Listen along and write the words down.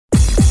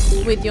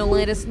With your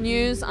latest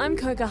news, I'm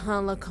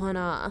Kokahala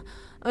Connor.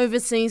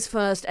 Overseas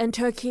first, and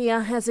Turkey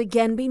has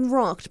again been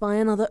rocked by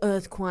another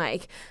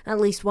earthquake. At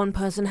least one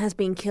person has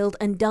been killed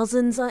and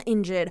dozens are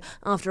injured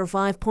after a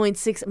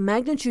 5.6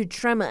 magnitude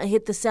tremor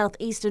hit the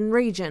southeastern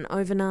region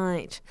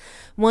overnight.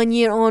 1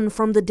 year on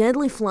from the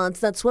deadly floods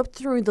that swept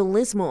through the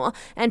Lismore,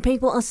 and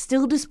people are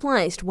still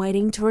displaced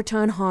waiting to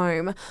return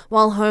home.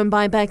 While home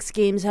buyback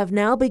schemes have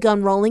now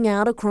begun rolling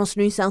out across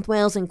New South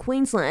Wales and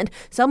Queensland,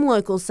 some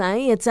locals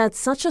say it's at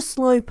such a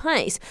slow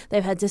pace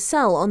they've had to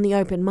sell on the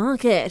open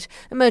market.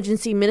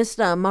 Emergency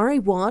Minister Murray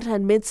Watt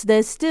admits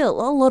there's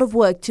still a lot of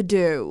work to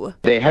do.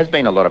 There has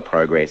been a lot of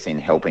progress in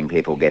helping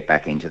people get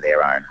back into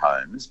their own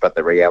homes, but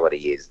the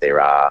reality is there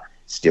are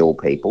still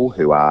people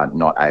who are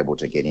not able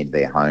to get into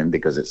their home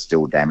because it's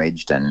still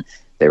damaged, and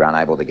they're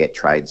unable to get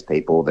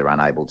tradespeople, they're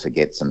unable to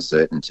get some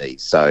certainty.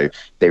 So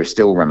there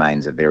still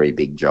remains a very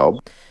big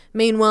job.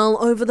 Meanwhile,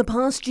 over the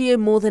past year,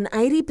 more than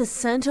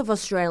 80% of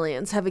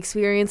Australians have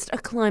experienced a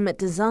climate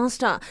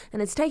disaster,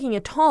 and it's taking a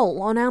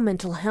toll on our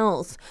mental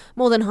health.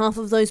 More than half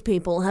of those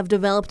people have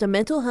developed a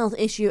mental health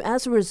issue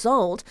as a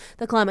result.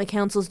 The Climate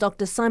Council's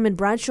Dr. Simon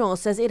Bradshaw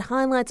says it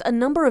highlights a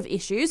number of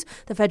issues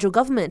the federal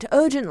government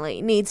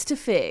urgently needs to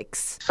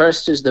fix.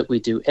 First is that we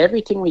do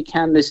everything we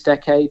can this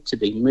decade to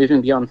be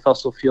moving beyond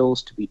fossil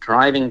fuels, to be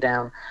driving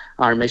down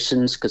our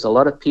emissions, because a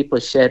lot of people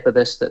have shared with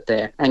us that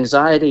their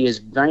anxiety is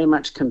very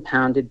much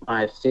compounded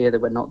by a fear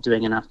that we're not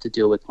doing enough to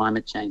deal with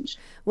climate change.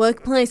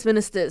 Workplace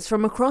ministers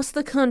from across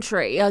the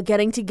country are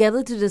getting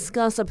together to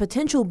discuss a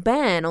potential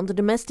ban on the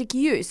domestic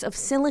use of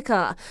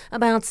silica.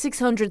 About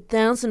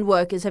 600,000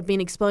 workers have been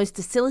exposed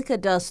to silica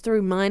dust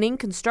through mining,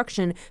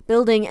 construction,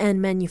 building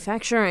and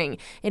manufacturing.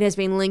 It has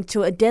been linked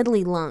to a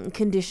deadly lung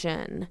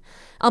condition.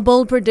 A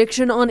bold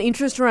prediction on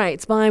interest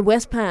rates by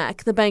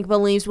Westpac. The bank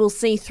believes we'll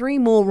see 3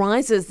 more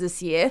rises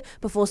this year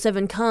before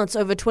 7 cuts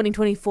over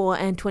 2024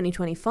 and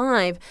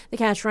 2025. The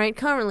cash rate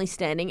currently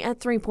standing at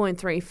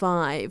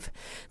 3.35.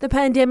 The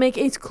pandemic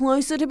is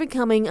closer to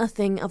becoming a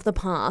thing of the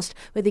past,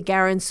 with the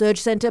Garran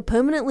Surge Centre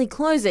permanently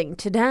closing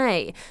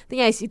today. The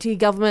ACT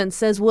government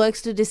says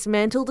works to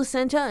dismantle the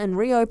centre and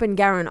reopen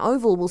Garran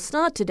Oval will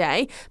start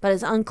today, but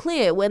it's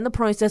unclear when the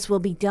process will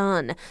be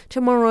done.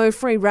 Tomorrow,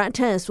 free rat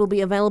tests will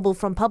be available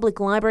from public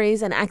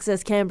libraries and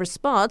Access Canberra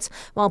spots,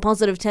 while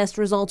positive test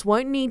results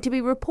won't need to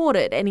be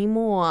reported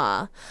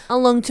anymore. A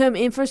long-term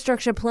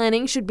infrastructure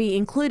planning should be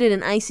included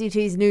in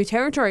ACT's new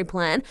territory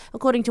plan,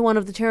 according to one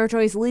of the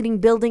territory's leading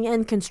building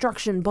and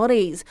construction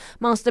bodies.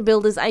 Master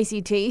Builders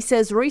ACT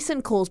says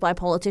recent calls by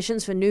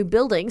politicians for new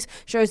buildings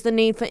shows the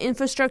need for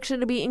infrastructure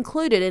to be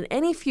included in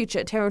any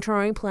future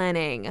territory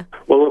planning.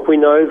 Well, look, we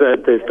know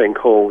that there's been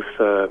calls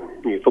for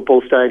new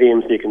football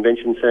stadiums, new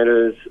convention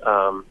centres,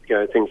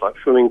 things like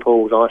swimming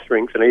pools, ice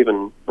rinks, and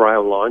even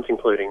rail lines,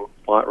 including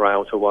light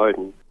rail to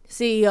Woden.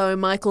 CEO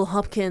Michael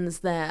Hopkins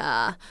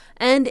there.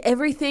 And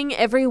Everything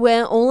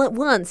Everywhere All at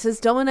Once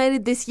has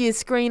dominated this year's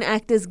Screen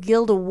Actors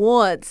Guild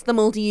Awards. The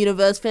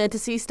multi-universe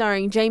fantasy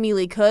starring Jamie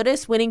Lee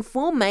Curtis winning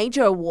 4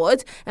 major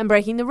awards and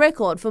breaking the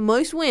record for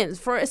most wins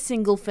for a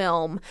single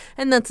film.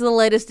 And that's the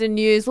latest in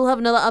news. We'll have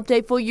another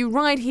update for you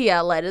right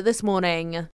here later this morning.